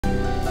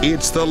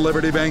It's the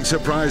Liberty Bank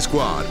Surprise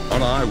Squad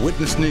on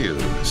Eyewitness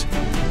News.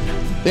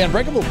 The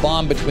unbreakable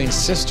bond between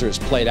sisters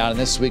played out in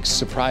this week's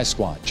Surprise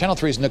Squad. Channel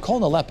 3's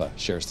Nicole Nalepa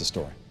shares the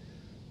story.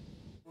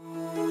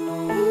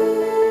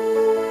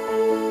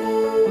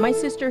 My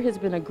sister has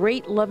been a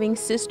great, loving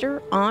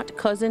sister, aunt,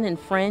 cousin, and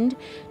friend.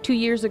 2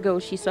 years ago,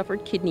 she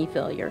suffered kidney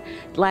failure.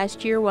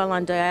 Last year, while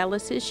on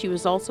dialysis, she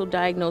was also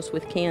diagnosed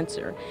with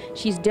cancer.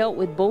 She's dealt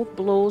with both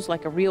blows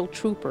like a real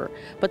trooper,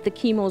 but the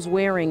chemo's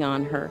wearing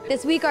on her.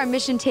 This week, our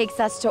mission takes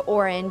us to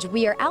Orange.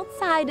 We are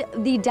outside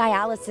the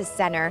dialysis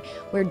center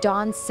where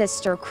Dawn's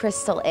sister,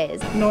 Crystal,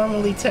 is.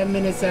 Normally 10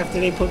 minutes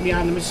after they put me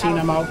on the machine,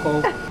 I'm out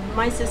cold.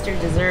 My sister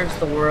deserves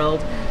the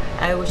world.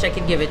 I wish I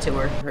could give it to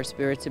her. Her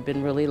spirits have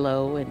been really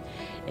low, and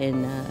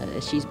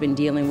she's been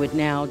dealing with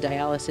now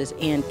dialysis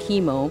and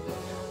chemo.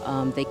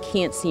 They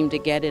can't seem to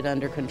get it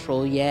under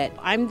control yet.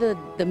 I'm the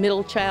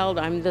middle child,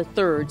 I'm the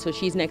third, so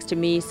she's next to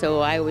me,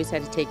 so I always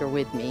had to take her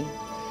with me.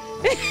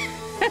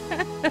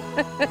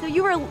 So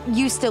you were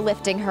used to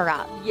lifting her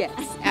up?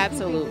 Yes,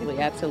 absolutely,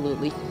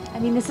 absolutely. I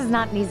mean, this is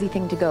not an easy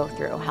thing to go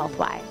through,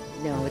 health-wise.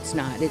 No, it's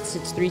not. It's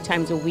 3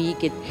 times a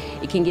week. It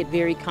can get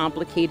very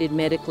complicated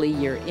medically.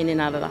 You're in and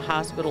out of the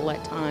hospital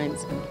at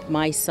times.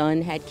 My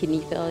son had kidney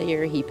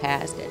failure. He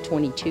passed at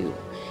 22.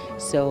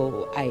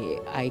 So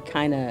I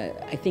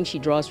think she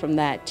draws from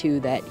that too,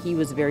 that he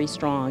was very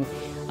strong.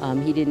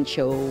 He didn't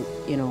show,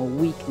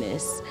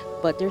 weakness.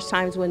 But there's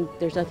times when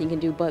there's nothing you can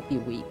do but be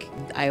weak.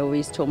 I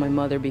always told my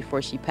mother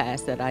before she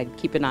passed that I'd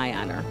keep an eye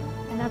on her.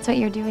 And that's what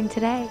you're doing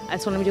today.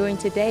 That's what I'm doing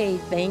today.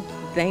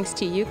 Thanks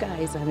to you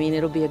guys. I mean,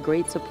 it'll be a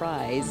great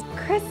surprise.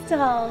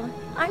 Crystal,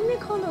 I'm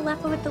Nicole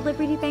Nalepa with the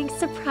Liberty Bank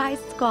Surprise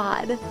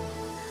Squad.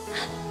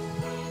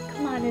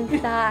 Come on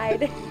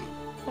inside.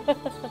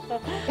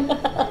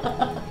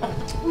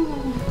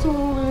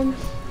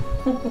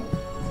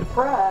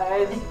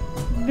 Surprise.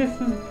 This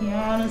is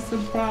beyond a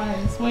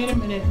surprise. Wait a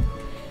minute.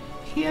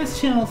 He has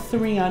Channel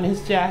 3 on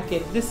his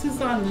jacket. This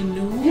is on the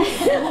news?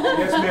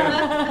 Yes,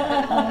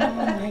 ma'am.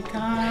 Oh my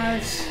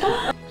gosh.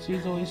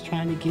 She's always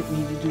trying to get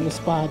me to do a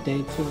spa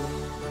day too.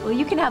 Well,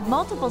 you can have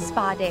multiple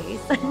spa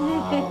days.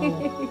 Wow.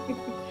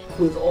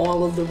 With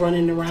all of the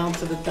running around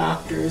to the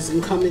doctors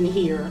and coming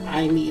here,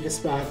 I need a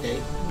spa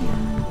day.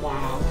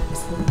 Wow.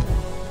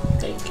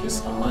 Thank you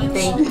so much.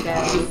 Thank you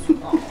guys.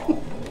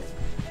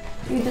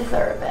 You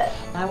deserve it.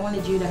 I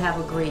wanted you to have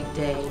a great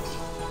day.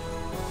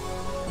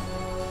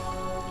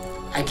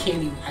 I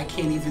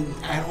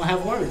don't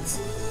have words.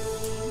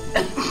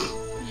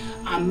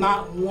 I'm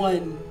not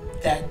one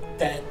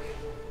that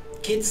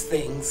gets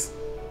things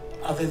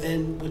other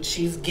than what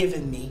she's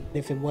given me.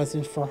 If it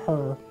wasn't for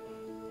her,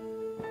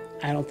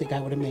 I don't think I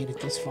would have made it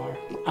this far.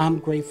 I'm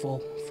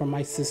grateful for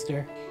my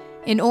sister.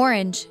 In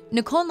Orange,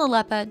 Nicole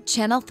Nalepa,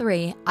 Channel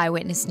 3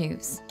 Eyewitness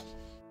News.